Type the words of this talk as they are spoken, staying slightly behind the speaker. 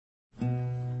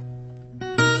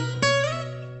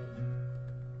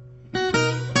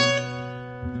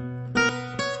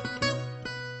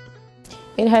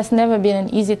It has never been an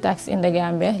easy task in the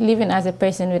Gambia, living as a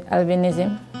person with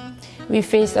albinism. We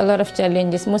face a lot of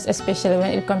challenges, most especially when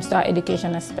it comes to our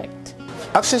education aspect.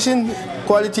 Accessing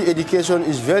quality education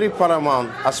is very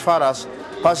paramount as far as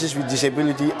persons with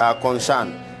disability are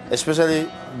concerned, especially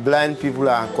blind people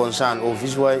are concerned or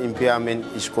visual impairment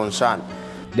is concerned.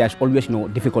 There's always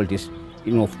difficulties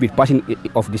with person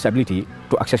of disability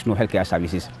to access healthcare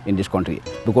services in this country,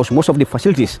 because most of the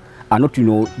facilities are not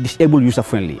disabled user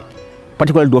friendly,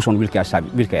 particularly those on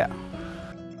wheelchair.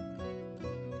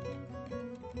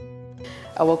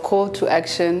 Our call to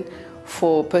action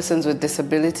for persons with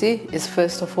disability is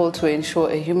first of all to ensure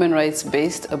a human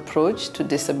rights-based approach to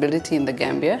disability in the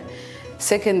Gambia.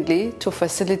 Secondly, to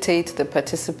facilitate the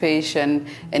participation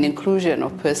and inclusion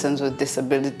of persons with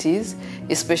disabilities,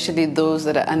 especially those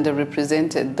that are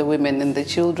underrepresented, the women and the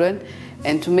children,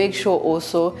 and to make sure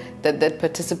also that that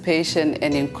participation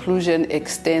and inclusion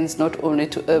extends not only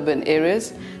to urban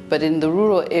areas, but in the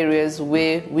rural areas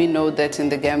where we know that in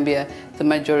the Gambia, the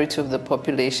majority of the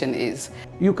population is.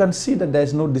 You can see that there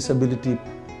is no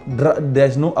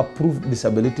approved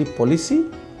disability policy,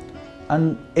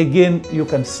 and again, you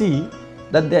can see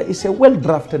that there is a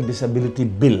well-drafted disability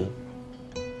bill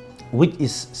which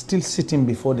is still sitting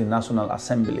before the National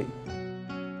Assembly.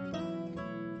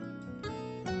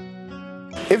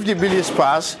 If the bill is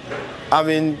passed,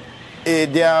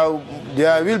 there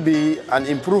will be an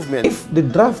improvement. If the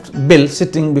draft bill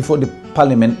sitting before the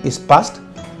Parliament is passed,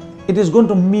 it is going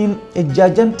to mean a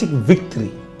gigantic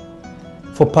victory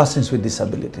for persons with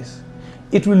disabilities.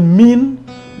 It will mean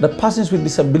that persons with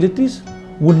disabilities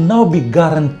will now be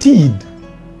guaranteed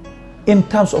in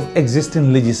terms of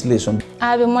existing legislation.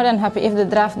 I'll be more than happy if the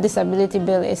draft disability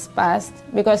bill is passed,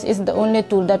 because it's the only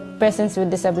tool that persons with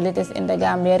disabilities in the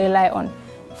Gambia rely on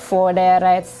for their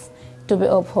rights to be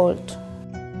upheld.